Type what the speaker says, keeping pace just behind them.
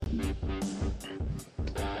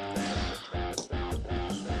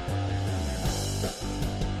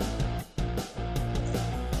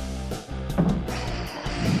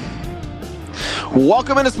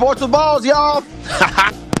Welcome into Sports with Balls, y'all.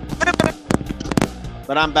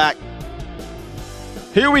 But I'm back.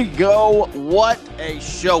 Here we go. What a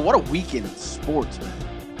show. What a weekend in sports, man.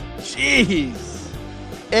 Jeez.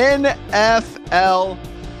 NFL.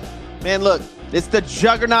 Man, look, it's the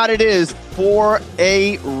juggernaut it is for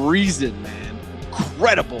a reason, man.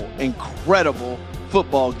 Incredible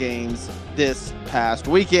football games this past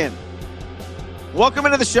weekend. Welcome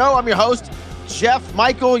into the show. I'm your host, Jeff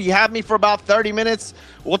Michael. You have me for about 30 minutes.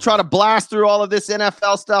 We'll try to blast through all of this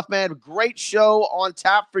NFL stuff, man. Great show on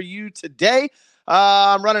tap for you today.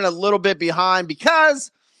 I'm running a little bit behind because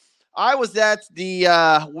I was at the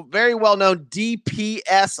very well-known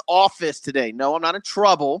DPS office today. No, I'm not in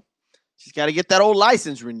trouble. Just got to get that old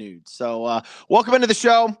license renewed. So welcome into the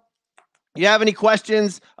show. You have any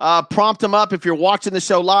questions, prompt them up. If you're watching the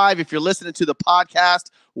show live, if you're listening to the podcast,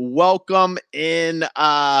 welcome in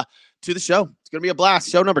to the show. It's going to be a blast.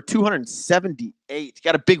 Show number 278.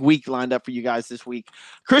 Got a big week lined up for you guys this week.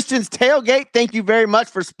 Christian's Tailgate, thank you very much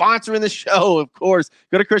for sponsoring the show, of course.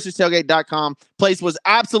 Go to christianstailgate.com. Place was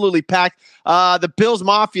absolutely packed. The Bills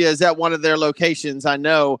Mafia is at one of their locations, I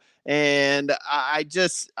know. And I'm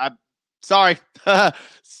sorry.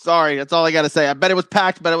 Sorry, that's all I got to say. I bet it was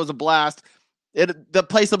packed, but it was a blast. The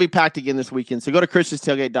place will be packed again this weekend. So go to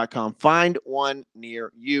christianstailgate.com. Find one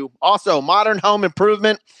near you. Also, Modern Home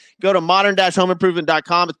Improvement. Go to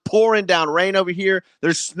modern-homeimprovement.com. It's pouring down rain over here.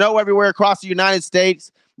 There's snow everywhere across the United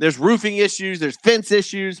States. There's roofing issues. There's fence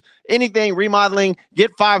issues. Anything, remodeling. Get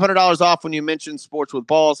 $500 off when you mention Sports with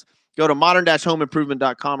Balls. Go to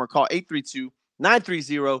modern-homeimprovement.com or call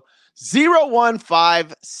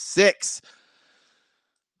 832-930-0156.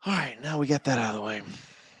 All right, now we got that out of the way.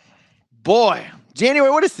 Boy,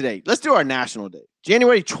 January, what is today? Let's do our national day.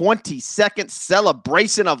 January 22nd,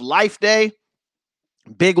 Celebration of Life Day.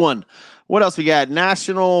 Big one. What else we got?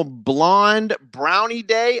 National Blonde Brownie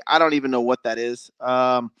Day. I don't even know what that is.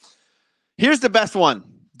 Here's the best one.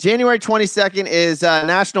 January 22nd is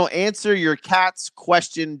National Answer Your Cat's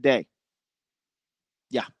Question Day.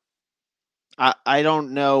 Yeah. I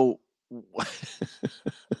don't know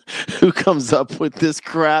who comes up with this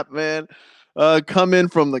crap, man. Come in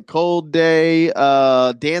from the cold day,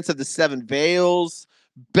 Dance of the Seven Veils,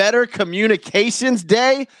 Better Communications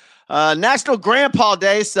Day, National Grandpa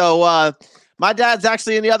Day. So my dad's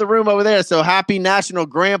actually in the other room over there. So happy National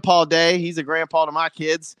Grandpa Day. He's a grandpa to my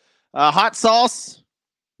kids. Hot sauce.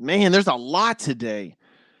 Man, there's a lot today.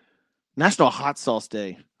 National Hot Sauce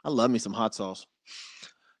Day. I love me some hot sauce.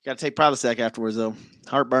 Got to take Prilosec afterwards, though.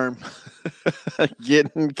 Heartburn.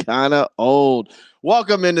 Getting kind of old.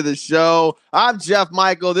 Welcome into the show. I'm Jeff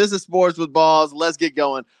Michael. This is Sports with Balls. Let's get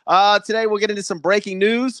going. Today, we'll get into some breaking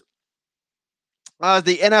news.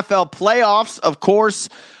 The NFL playoffs, of course.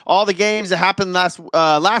 All the games that happened last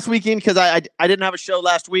weekend, because I didn't have a show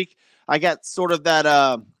last week. I got sort of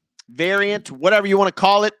that variant, whatever you want to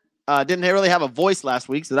call it. Didn't really have a voice last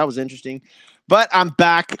week, so that was interesting. But I'm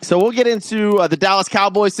back. So we'll get into the Dallas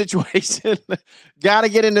Cowboys situation. Got to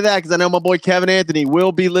get into that because I know my boy Kevin Anthony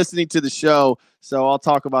will be listening to the show. So I'll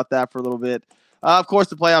talk about that for a little bit. Of course,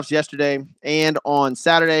 the playoffs yesterday and on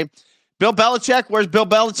Saturday. Bill Belichick, where's Bill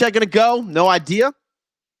Belichick going to go? No idea.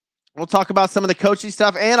 We'll talk about some of the coaching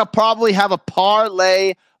stuff, and I'll probably have a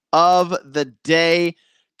parlay of the day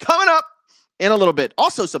coming up in a little bit.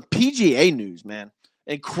 Also, some PGA news, man.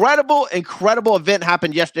 Incredible event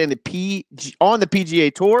happened yesterday on the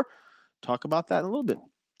PGA Tour. Talk about that in a little bit.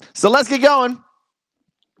 So let's get going.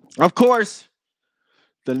 Of course,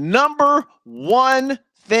 the number one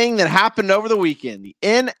thing that happened over the weekend, the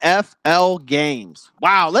NFL games.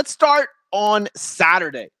 Wow, let's start on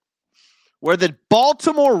Saturday, where the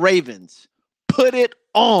Baltimore Ravens put it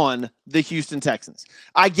on the Houston Texans.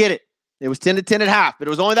 I get it. It was 10-10 at half, but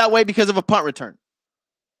it was only that way because of a punt return.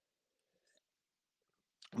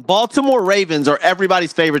 Baltimore Ravens are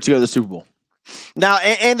everybody's favorite to go to the Super Bowl. Now,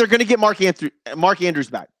 and they're going to get Mark Andrews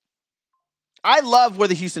back. I love where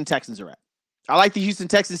the Houston Texans are at. I like the Houston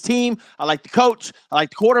Texans team. I like the coach. I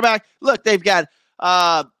like the quarterback. Look, they've got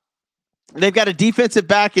a defensive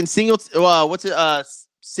back in Singleton,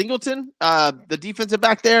 the defensive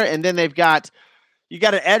back there, and then you got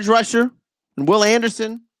an edge rusher and Will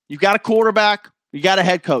Anderson. You've got a quarterback. You got a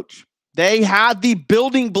head coach. They have the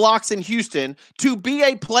building blocks in Houston to be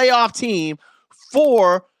a playoff team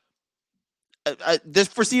for this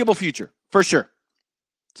foreseeable future, for sure.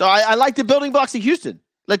 So I like the building blocks in Houston.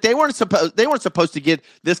 Like they weren't supposed to get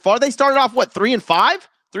this far. They started off 3-5,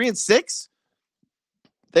 3-6.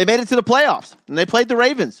 They made it to the playoffs and they played the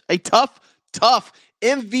Ravens, a tough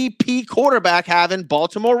MVP quarterback having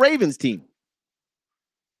Baltimore Ravens team.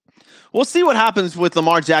 We'll see what happens with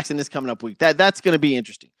Lamar Jackson this coming up week. That's going to be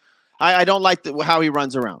interesting. I don't like how he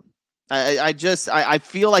runs around. I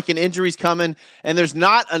feel like an injury's coming, and there's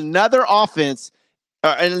not another offense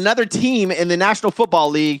and another team in the National Football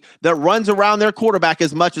League that runs around their quarterback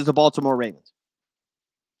as much as the Baltimore Ravens.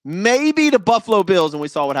 Maybe the Buffalo Bills, and we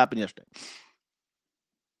saw what happened yesterday.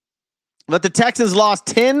 But the Texans lost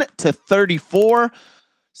 10-34.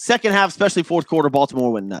 Second half, especially fourth quarter,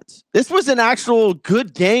 Baltimore went nuts. This was an actual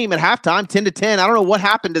good game at halftime, 10-10. I don't know what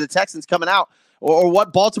happened to the Texans coming out or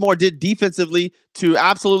what Baltimore did defensively to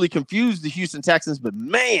absolutely confuse the Houston Texans. But,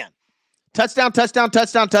 man, touchdown, touchdown,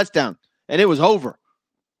 touchdown, touchdown. And it was over.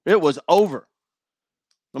 It was over.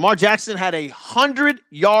 Lamar Jackson had 100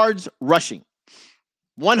 yards rushing.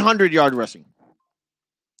 100-yard rushing.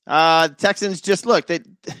 Texans just, look, they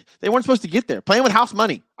weren't supposed to get there. Playing with house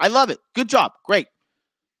money. I love it. Good job. Great.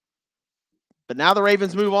 But now the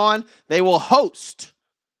Ravens move on. They will host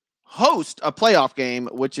a playoff game,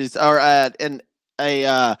 which is an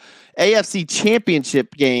AFC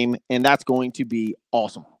championship game, and that's going to be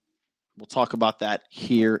awesome. We'll talk about that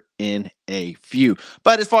here in a few.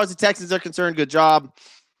 But as far as the Texans are concerned, good job.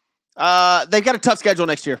 They've got a tough schedule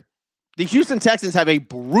next year. The Houston Texans have a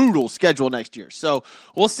brutal schedule next year. So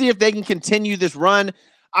we'll see if they can continue this run.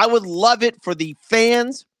 I would love it for the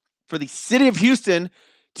fans, for the city of Houston,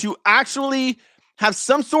 to actually have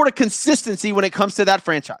some sort of consistency when it comes to that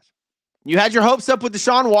franchise. You had your hopes up with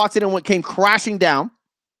Deshaun Watson and what came crashing down.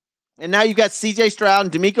 And now you've got C.J. Stroud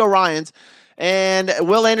and DeMeco Ryans and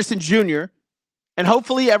Will Anderson Jr., and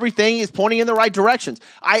hopefully everything is pointing in the right directions.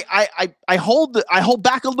 I hold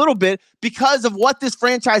back a little bit because of what this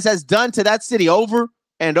franchise has done to that city over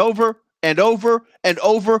and over and over and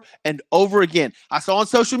over and over again. I saw on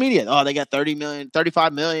social media, they got 30 million,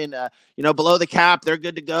 35 million, below the cap. They're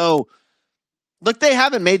good to go. Look, they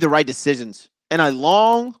haven't made the right decisions in a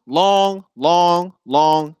long, long, long,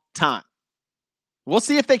 long time. We'll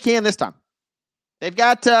see if they can this time. They've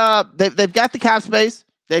got they've got the cap space.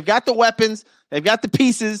 They've got the weapons. They've got the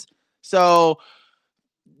pieces. So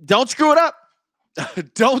don't screw it up.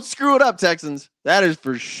 Don't screw it up, Texans. That is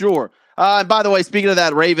for sure. And by the way, speaking of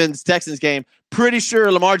that Ravens-Texans game, pretty sure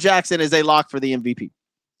Lamar Jackson is a lock for the MVP.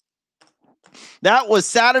 That was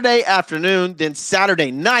Saturday afternoon. Then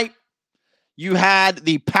Saturday night, you had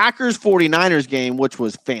the Packers-49ers game, which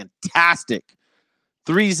was fantastic.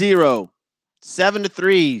 3-0,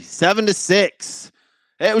 7-3, 7-6.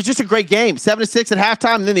 It was just a great game. 7-6 at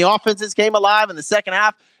halftime, and then the offenses came alive in the second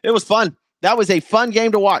half. It was fun. That was a fun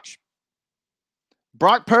game to watch.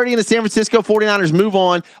 Brock Purdy and the San Francisco 49ers move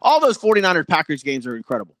on. All those 49ers Packers games are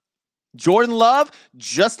incredible. Jordan Love,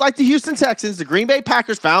 just like the Houston Texans, the Green Bay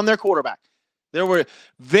Packers found their quarterback. They were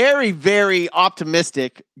very, very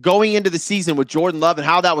optimistic going into the season with Jordan Love and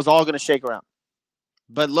how that was all going to shake around.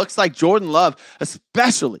 But it looks like Jordan Love,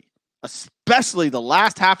 especially the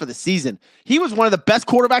last half of the season, he was one of the best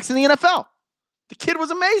quarterbacks in the NFL. The kid was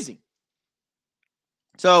amazing.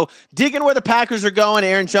 So digging where the Packers are going,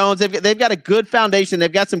 Aaron Jones, they've got a good foundation.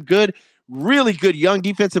 They've got some good, really good young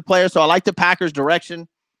defensive players. So I like the Packers' direction.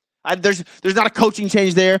 There's not a coaching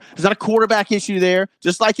change there. There's not a quarterback issue there.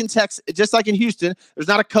 Just like in Houston, there's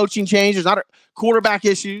not a coaching change. There's not a quarterback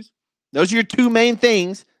issues. Those are your two main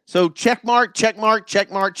things. So check mark, check mark,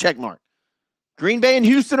 check mark, check mark. Green Bay and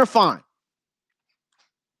Houston are fine.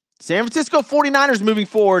 San Francisco 49ers moving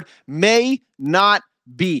forward may not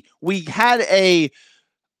be. We had a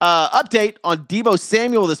update on Deebo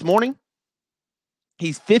Samuel this morning.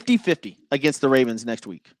 He's 50-50 against the Ravens next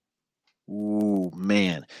week. Ooh,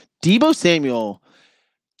 man. Deebo Samuel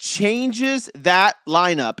changes that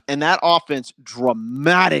lineup and that offense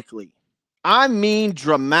dramatically. I mean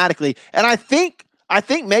dramatically. And I think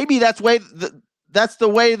maybe that's the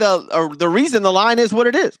reason the line is what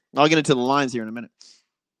it is. I'll get into the lines here in a minute.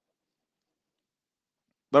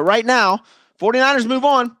 But right now, 49ers move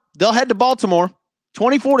on. They'll head to Baltimore,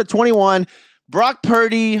 24-21. Brock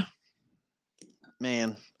Purdy,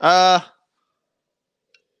 man, call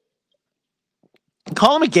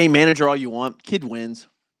him a game manager all you want. Kid wins.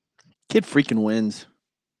 Kid freaking wins.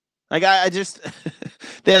 Like I just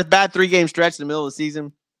they had a bad 3-game stretch in the middle of the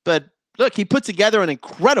season, but look, he put together an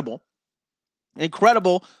incredible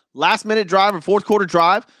last-minute drive or fourth-quarter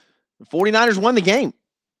drive. The 49ers won the game.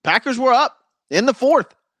 Packers were up in the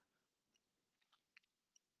fourth.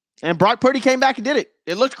 And Brock Purdy came back and did it.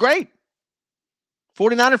 It looked great.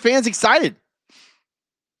 49er fans excited.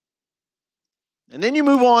 And then you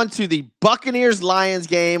move on to the Buccaneers-Lions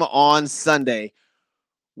game on Sunday,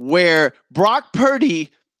 where Brock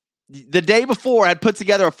Purdy, the day before, had put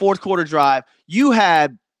together a fourth-quarter drive. You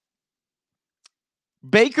had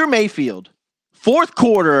Baker Mayfield, fourth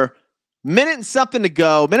quarter, Minute and something to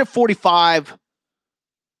go, minute 45.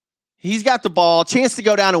 He's got the ball, chance to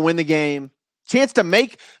go down and win the game, chance to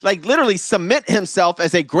make, like literally cement himself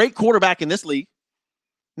as a great quarterback in this league,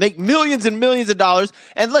 make millions and millions of dollars.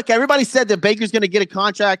 And look, everybody said that Baker's going to get a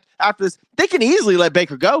contract after this. They can easily let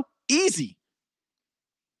Baker go. Easy.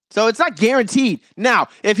 So it's not guaranteed. Now,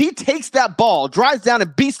 if he takes that ball, drives down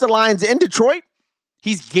and beats the Lions in Detroit,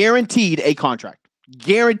 he's guaranteed a contract.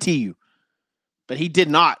 Guarantee you. But he did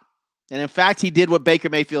not. And in fact, he did what Baker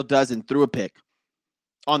Mayfield does and threw a pick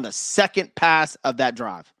on the second pass of that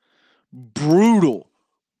drive. Brutal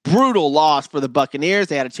loss for the Buccaneers.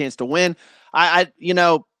 They had a chance to win.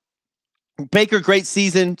 Baker, great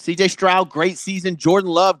season. CJ Stroud, great season. Jordan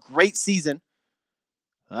Love, great season.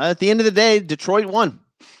 At the end of the day, Detroit won.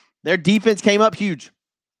 Their defense came up huge.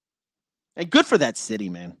 And good for that city,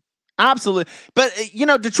 man. Absolutely. But,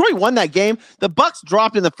 Detroit won that game. The Bucs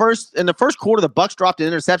dropped in the first quarter. The Bucs dropped an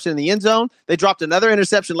interception in the end zone. They dropped another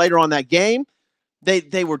interception later on that game.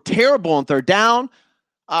 They were terrible on third down.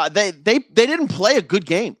 They didn't play a good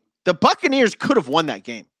game. The Buccaneers could have won that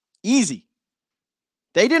game. Easy.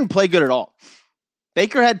 They didn't play good at all.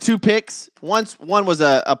 Baker had 2 picks. One was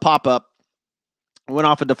a pop-up. Went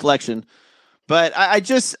off a deflection. But I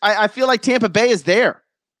feel like Tampa Bay is there.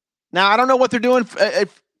 Now, I don't know what they're doing.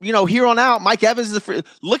 Here on out, Mike Evans is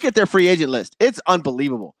look at their free agent list. It's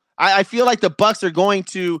unbelievable. I feel like the Bucs are going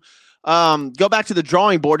to go back to the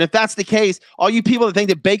drawing board. And if that's the case, all you people that think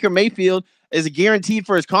that Baker Mayfield is guaranteed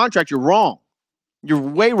for his contract, you're wrong. You're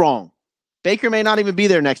way wrong. Baker may not even be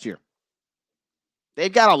there next year.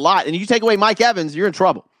 They've got a lot. And you take away Mike Evans, you're in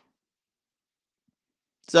trouble.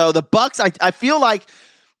 So the Bucs, I feel like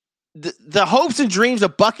the hopes and dreams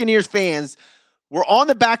of Buccaneers fans were on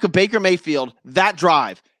the back of Baker Mayfield that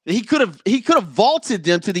drive. He could have vaulted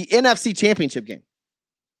them to the NFC Championship game.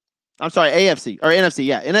 I'm sorry, AFC or NFC,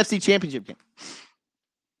 yeah, NFC Championship game.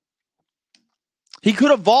 He could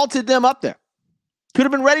have vaulted them up there. Could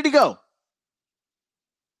have been ready to go.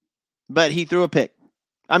 But he threw a pick.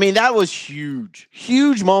 I mean, that was huge.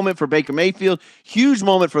 Huge moment for Baker Mayfield. Huge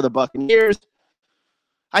moment for the Buccaneers.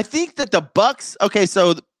 I think that the Bucs, okay,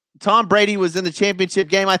 so Tom Brady was in the championship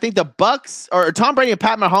game. I think the Bucs, or Tom Brady and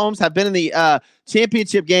Pat Mahomes have been in the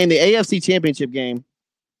championship game, the AFC championship game,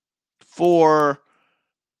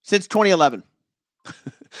 since 2011.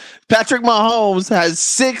 Patrick Mahomes has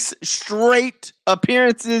 6 straight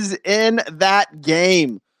appearances in that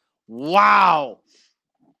game. Wow.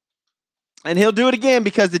 And he'll do it again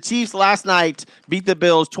because the Chiefs last night beat the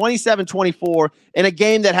Bills 27-24 in a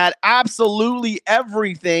game that had absolutely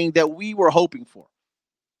everything that we were hoping for.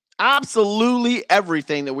 Absolutely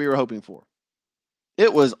everything that we were hoping for.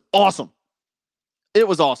 It was awesome. It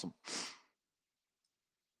was awesome.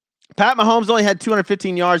 Pat Mahomes only had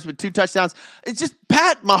 215 yards with 2 touchdowns. It's just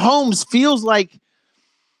Pat Mahomes feels like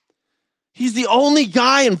he's the only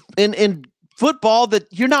guy in football that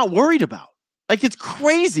you're not worried about. Like, it's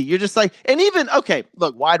crazy. You're just like, and even, okay,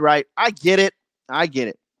 look, wide right. I get it.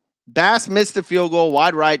 Bass missed the field goal,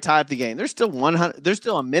 wide right, tied the game. There's still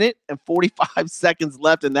a minute and 45 seconds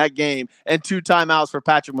left in that game and 2 timeouts for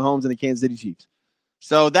Patrick Mahomes and the Kansas City Chiefs.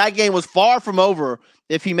 So that game was far from over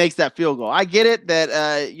if he makes that field goal. I get it that,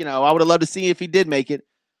 I would have loved to see if he did make it.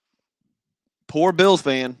 Poor Bills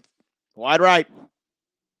fan. Wide right.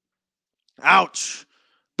 Ouch.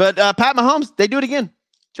 But Pat Mahomes, they do it again.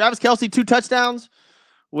 Travis Kelce, 2 touchdowns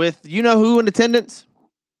with you-know-who in attendance.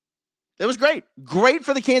 It was great. Great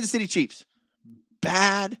for the Kansas City Chiefs.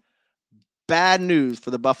 Bad news for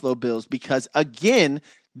the Buffalo Bills because, again,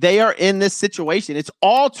 they are in this situation. It's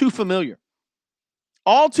all too familiar.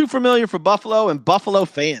 All too familiar for Buffalo and Buffalo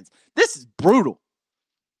fans. This is brutal.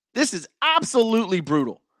 This is absolutely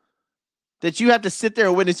brutal that you have to sit there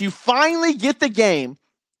and witness. You finally get the game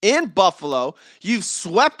in Buffalo. You've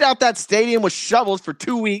swept out that stadium with shovels for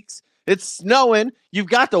 2 weeks. It's snowing. You've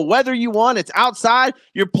got the weather you want. It's outside.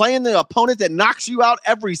 You're playing the opponent that knocks you out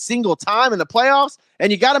every single time in the playoffs,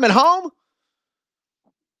 and you got them at home.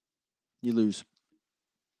 You lose.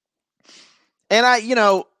 And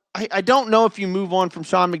I don't know if you move on from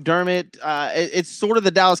Sean McDermott. It's sort of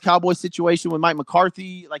the Dallas Cowboys situation with Mike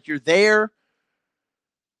McCarthy. Like, you're there.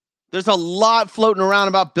 There's a lot floating around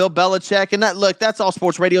about Bill Belichick. And that's all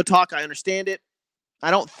sports radio talk. I understand it. I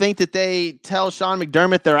don't think that they tell Sean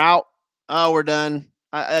McDermott they're out. Oh, we're done.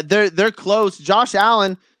 They're close. Josh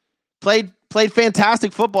Allen played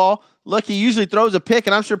fantastic football. Look, he usually throws a pick,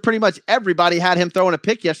 and I'm sure pretty much everybody had him throwing a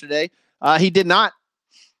pick yesterday. He did not.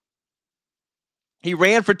 He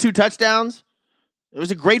ran for 2 touchdowns. It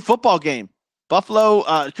was a great football game.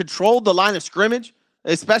 Buffalo controlled the line of scrimmage,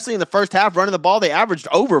 especially in the first half, running the ball. They averaged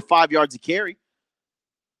over 5 yards a carry.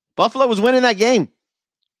 Buffalo was winning that game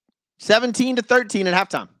 17-13 at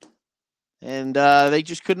halftime. And they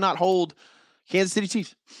just could not hold Kansas City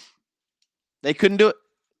Chiefs. They couldn't do it.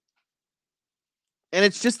 And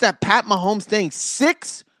it's just that Pat Mahomes thing.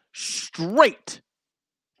 6 straight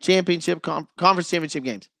championship conference championship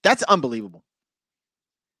games. That's unbelievable.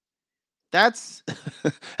 That's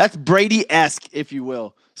Brady-esque, if you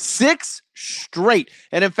will. 6 straight.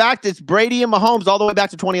 And in fact, it's Brady and Mahomes all the way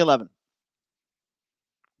back to 2011.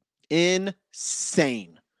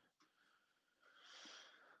 Insane.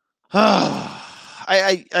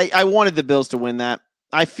 I wanted the Bills to win that.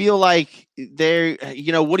 I feel like they're,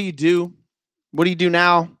 what do you do? What do you do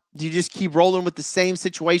now? Do you just keep rolling with the same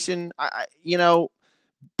situation?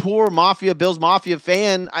 Poor Bills Mafia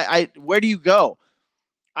fan. Where do you go?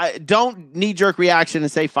 I don't knee-jerk reaction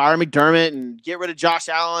and say fire McDermott and get rid of Josh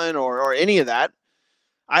Allen or any of that.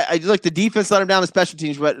 I look, the defense let him down, the special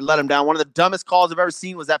teams let him down. One of the dumbest calls I've ever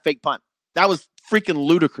seen was that fake punt. That was freaking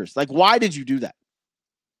ludicrous. Like, why did you do that?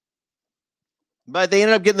 But they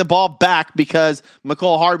ended up getting the ball back because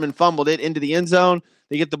McCole Hardman fumbled it into the end zone.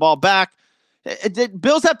 They get the ball back.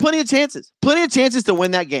 Bills had plenty of chances to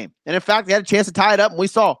win that game. And in fact, they had a chance to tie it up, and we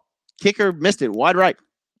saw kicker missed it wide right.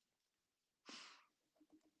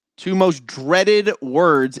 2 most dreaded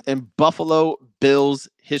words in Buffalo Bills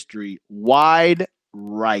history. Wide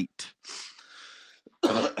right.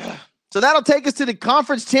 So that'll take us to the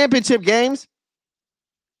conference championship games,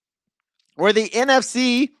 where the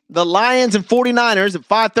NFC, the Lions and 49ers at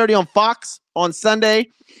 5:30 on Fox on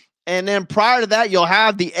Sunday. And then prior to that, you'll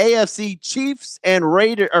have the AFC Chiefs and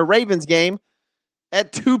Ravens game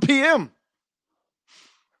at 2 p.m.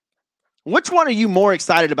 Which one are you more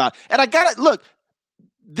excited about? And I got to look,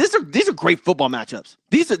 these are great football matchups.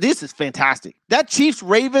 This is fantastic. That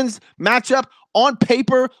Chiefs-Ravens matchup on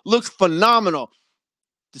paper looks phenomenal.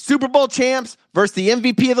 The Super Bowl champs versus the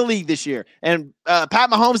MVP of the league this year. And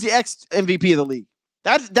Pat Mahomes, the ex-MVP of the league.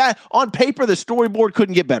 That on paper, the storyboard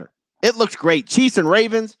couldn't get better. It looks great. Chiefs and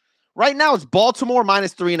Ravens. Right now, it's Baltimore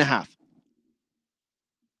minus 3.5.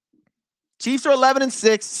 Chiefs are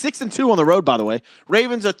 11-6, 6-2 on the road, by the way.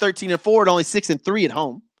 Ravens are 13-4 and only 6-3 at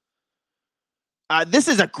home. This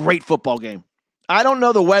is a great football game. I don't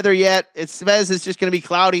know the weather yet. It says it's just going to be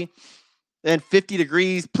cloudy and 50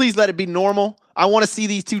 degrees. Please let it be normal. I want to see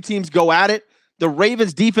these two teams go at it. The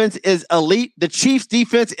Ravens defense is elite. The Chiefs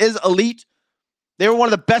defense is elite. They were one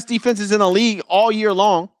of the best defenses in the league all year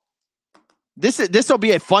long. This will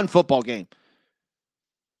be a fun football game.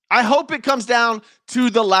 I hope it comes down to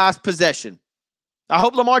the last possession. I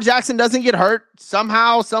hope Lamar Jackson doesn't get hurt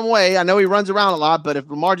somehow, some way. I know he runs around a lot, but if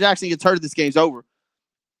Lamar Jackson gets hurt, this game's over.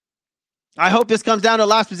 I hope this comes down to the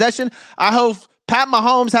last possession. I hope Pat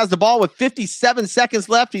Mahomes has the ball with 57 seconds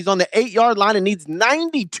left. He's on the 8-yard line and needs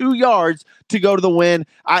 92 yards to go to the win.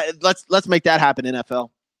 Let's make that happen,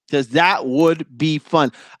 NFL, because that would be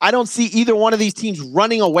fun. I don't see either one of these teams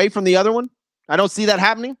running away from the other one. I don't see that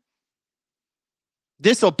happening.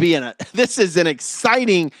 This is an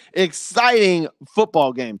exciting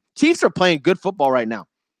football game. Chiefs are playing good football right now.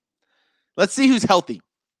 Let's see who's healthy.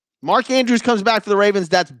 Mark Andrews comes back for the Ravens.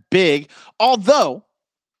 That's big. Although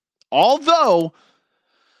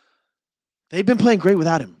they've been playing great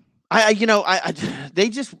without him. They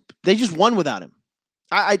just won without him.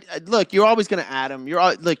 Look, you're always going to add him. You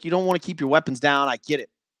don't want to keep your weapons down. I get it.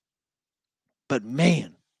 But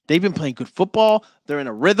man, they've been playing good football. They're in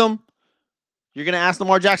a rhythm. You're going to ask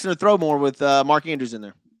Lamar Jackson to throw more with Mark Andrews in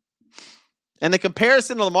there. And the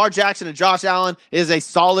comparison to Lamar Jackson and Josh Allen is a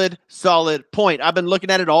solid point. I've been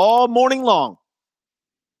looking at it all morning long.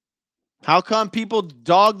 How come people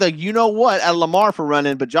dog the you-know-what at Lamar for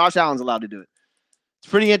running, but Josh Allen's allowed to do it? It's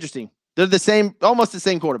pretty interesting. They're almost the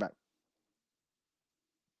same quarterback.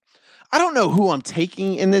 I don't know who I'm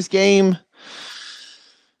taking in this game.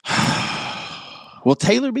 Will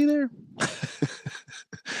Taylor be there?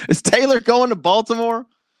 Is Taylor going to Baltimore?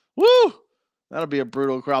 Woo! That'll be a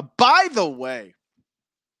brutal crowd. By the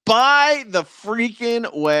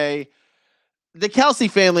freaking way, the Kelsey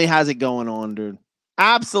family has it going on, dude.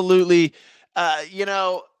 Absolutely. That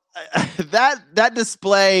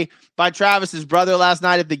display by Travis's brother last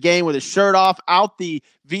night at the game with his shirt off out the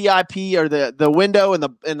VIP or the window in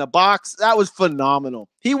the box, that was phenomenal.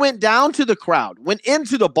 He went down to the crowd, went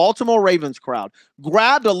into the Baltimore Ravens crowd,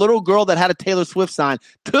 grabbed a little girl that had a Taylor Swift sign,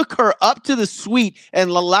 took her up to the suite and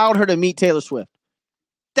allowed her to meet Taylor Swift.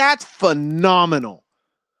 That's phenomenal.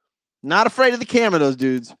 Not afraid of the camera, those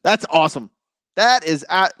dudes. That's awesome. That is,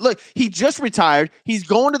 look, he just retired. He's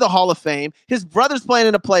going to the Hall of Fame. His brother's playing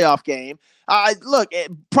in a playoff game. Look,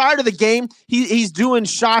 prior to the game, he's doing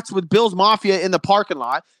shots with Bills Mafia in the parking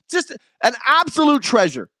lot. Just an absolute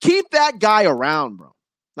treasure. Keep that guy around, bro.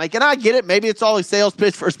 Like, and I get it. Maybe it's all a sales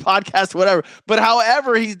pitch for his podcast, whatever. But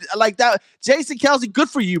however, he's like that. Jason Kelce, good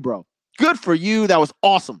for you, bro. Good for you. That was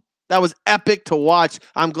awesome. That was epic to watch.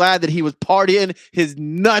 I'm glad that he was partying his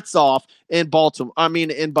nuts off in Buffalo.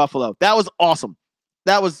 That was awesome.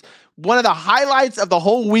 That was one of the highlights of the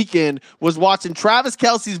whole weekend, was watching Travis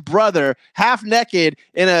Kelce's brother half naked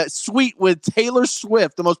in a suite with Taylor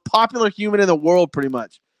Swift, the most popular human in the world, pretty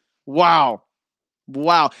much. Wow.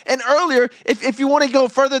 And earlier, if you want to go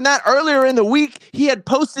further than that, earlier in the week, he had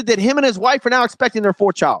posted that him and his wife are now expecting their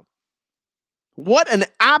fourth child. What an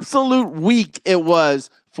absolute week it was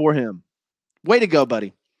for him. Way to go,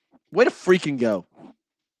 buddy. Way to freaking go.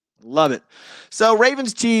 Love it. So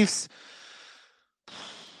Ravens Chiefs,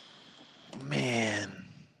 man.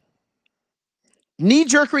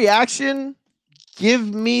 Knee-jerk reaction, give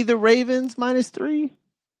me the Ravens -3.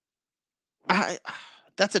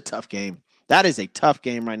 That's a tough game. That is a tough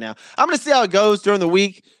game right now. I'm going to see how it goes during the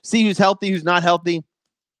week, see who's healthy, who's not healthy.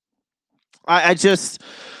 I just,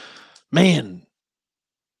 man,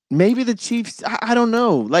 maybe the Chiefs, I don't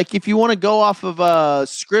know. Like, if you want to go off of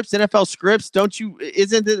scripts, NFL scripts,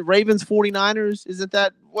 isn't it Ravens 49ers? Isn't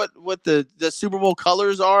that what the Super Bowl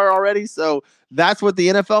colors are already? So that's what the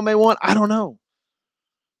NFL may want. I don't know.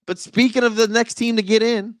 But speaking of the next team to get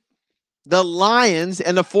in, the Lions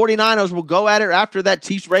and the 49ers will go at it after that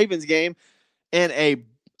Chiefs-Ravens game. And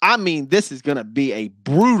this is going to be a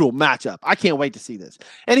brutal matchup. I can't wait to see this.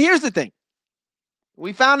 And here's the thing.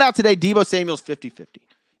 We found out today Deebo Samuel's 50-50.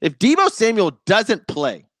 If Deebo Samuel doesn't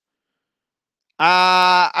play,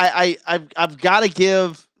 I've got to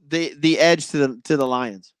give the edge to the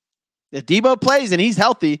Lions. If Deebo plays and he's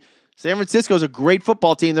healthy, San Francisco is a great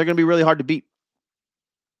football team. They're going to be really hard to beat.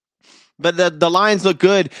 But the Lions look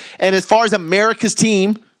good. And as far as America's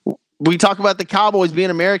team, we talk about the Cowboys being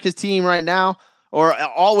America's team right now, or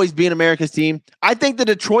always being America's team. I think the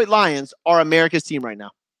Detroit Lions are America's team right now.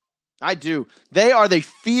 I do. They are the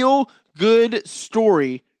feel-good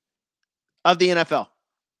story of the NFL.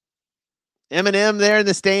 Eminem there in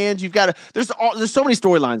the stands. There's so many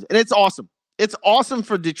storylines, and it's awesome. It's awesome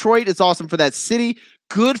for Detroit. It's awesome for that city.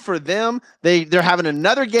 Good for them. They're having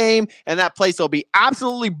another game, and that place will be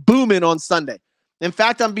absolutely booming on Sunday. In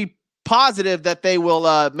fact, I'm be positive that they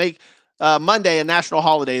will make Monday a national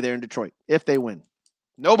holiday there in Detroit if they win.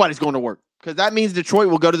 Nobody's going to work, because that means Detroit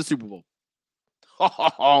will go to the Super Bowl.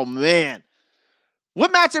 Oh, man.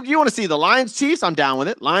 What matchup do you want to see? The Lions-Chiefs? I'm down with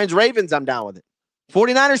it. Lions-Ravens? I'm down with it.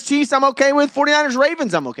 49ers-Chiefs? I'm okay with.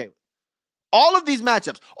 49ers-Ravens? I'm okay with. All of these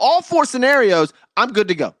matchups, all four scenarios, I'm good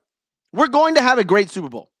to go. We're going to have a great Super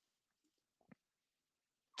Bowl.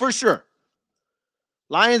 For sure.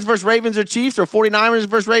 Lions versus Ravens or Chiefs, or 49ers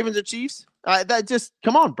versus Ravens or Chiefs.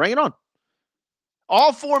 Come on, bring it on.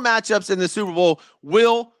 All four matchups in the Super Bowl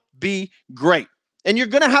will be great. And you're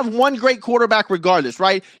going to have one great quarterback regardless,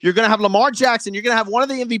 right? You're going to have Lamar Jackson. You're going to have one of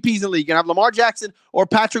the MVPs in the league. You're going to have Lamar Jackson or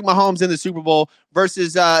Patrick Mahomes in the Super Bowl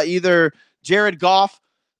versus either Jared Goff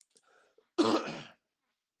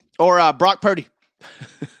or Brock Purdy.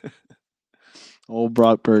 Old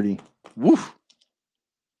Brock Purdy. Woof.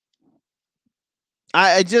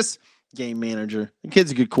 I just, game manager. The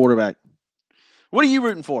kid's a good quarterback. What are you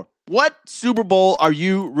rooting for? What Super Bowl are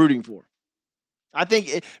you rooting for? I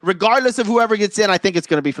think, regardless of whoever gets in, I think it's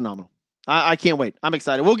going to be phenomenal. I can't wait. I'm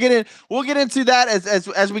excited. We'll get into that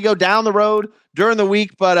as we go down the road during the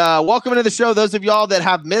week. But welcome into the show. Those of y'all that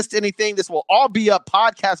have missed anything, this will all be up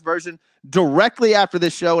podcast version directly after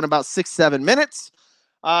this show in about 6-7 minutes.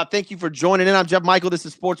 Thank you for joining in. I'm Jeff Michael. This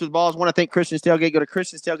is Sports with Balls. I want to thank Christian's Tailgate. Go to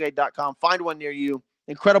christianstailgate.com. Find one near you.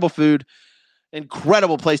 Incredible food.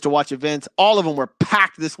 Incredible place to watch events. All of them were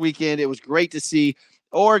packed this weekend. It was great to see.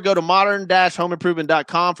 Or go to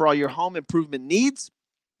modern-homeimprovement.com for all your home improvement needs.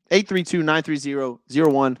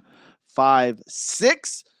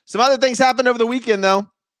 832-930-0156. Some other things happened over the weekend, though.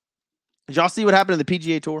 Did y'all see what happened in the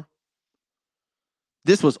PGA Tour?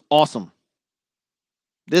 This was awesome.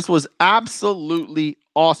 This was absolutely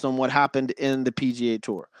awesome what happened in the PGA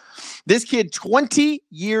Tour. This kid, 20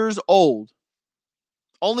 years old,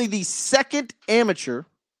 only the second amateur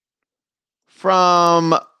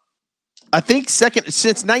from, I think,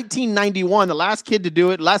 since 1991. The last kid to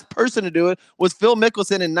do it, last person to do it, was Phil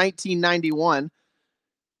Mickelson in 1991.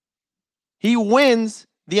 He wins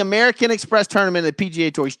the American Express tournament at the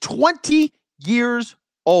PGA Tour. He's 20 years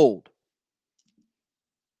old.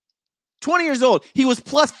 20 years old. He was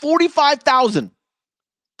plus 45,000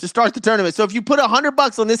 to start the tournament. So if you put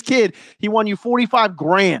 $100 on this kid, he won you 45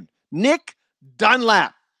 grand. Nick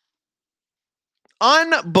Dunlap.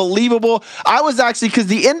 Unbelievable. I was actually, because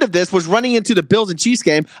the end of this was running into the Bills and Chiefs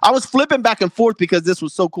game, I was flipping back and forth because this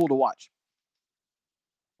was so cool to watch.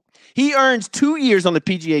 He earns 2 years on the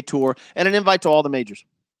PGA Tour and an invite to all the majors.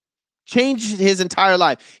 Changed his entire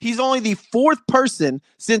life. He's only the 4th person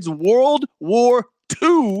since World War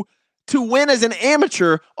II to win as an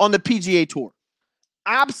amateur on the PGA Tour.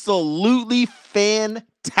 Absolutely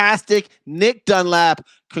fantastic. Nick Dunlap,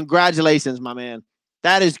 congratulations, my man.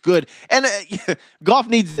 That is good. And golf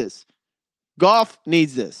needs this. Golf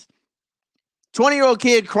needs this. 20-year-old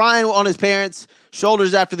kid crying on his parents'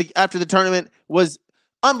 shoulders after the tournament was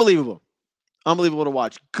unbelievable. Unbelievable to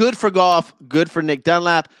watch. Good for golf. Good for Nick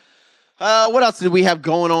Dunlap. What else did we have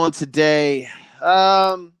going on today?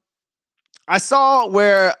 I saw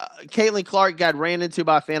where Caitlin Clark got ran into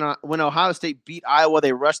by a fan when Ohio State beat Iowa.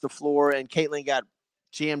 They rushed the floor, and Caitlin got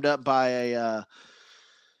jammed up by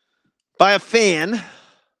a fan.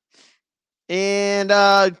 And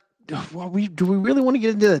do we really want to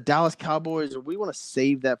get into the Dallas Cowboys, or we want to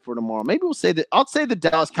save that for tomorrow? Maybe we'll say that. I'll save the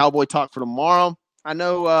Dallas Cowboy talk for tomorrow. I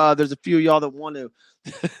know there's a few of y'all that want to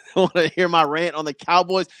hear my rant on the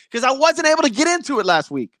Cowboys because I wasn't able to get into it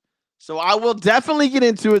last week. So I will definitely get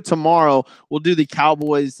into it tomorrow. We'll do the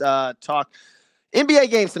Cowboys talk. NBA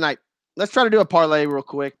games tonight. Let's try to do a parlay real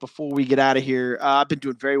quick before we get out of here. I've been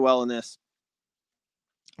doing very well in this.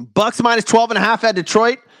 Bucks minus 12.5 at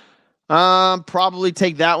Detroit. Probably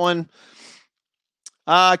take that one.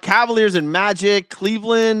 Cavaliers and Magic.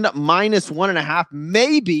 Cleveland minus 1.5.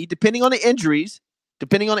 Maybe, depending on the injuries.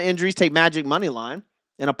 Take Magic money line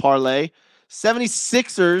in a parlay.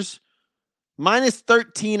 76ers minus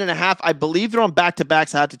 13.5. I believe they're on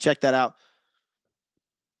back-to-backs. I have to check that out.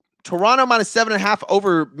 Toronto minus 7.5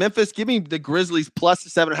 over Memphis. Give me the Grizzlies plus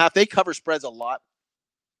 7.5. They cover spreads a lot.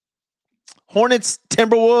 Hornets,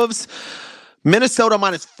 Timberwolves. Minnesota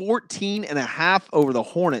minus 14.5 over the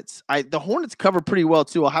Hornets. The Hornets cover pretty well,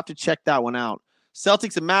 too. I'll have to check that one out.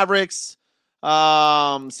 Celtics and Mavericks.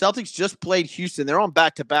 Celtics just played Houston. They're on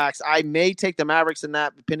back-to-backs. I may take the Mavericks in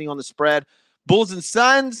that, depending on the spread. Bulls and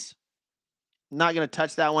Suns. Not going to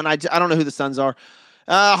touch that one. I don't know who the Suns are.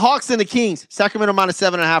 Hawks and the Kings. Sacramento minus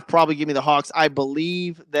 7.5. Probably give me the Hawks. I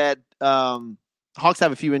believe that Hawks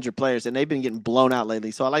have a few injured players, and they've been getting blown out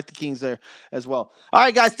lately. So I like the Kings there as well. All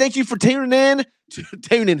right, guys. Thank you for tuning in.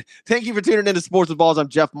 Thank you for tuning in to Sports with Balls. I'm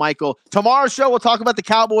Jeff Michael. Tomorrow's show, we'll talk about the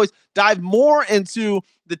Cowboys, dive more into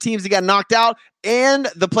the teams that got knocked out and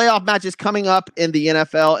the playoff matches coming up in the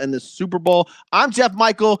NFL and the Super Bowl. I'm Jeff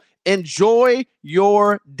Michael. Enjoy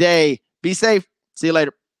your day. Be safe. See you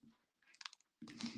later.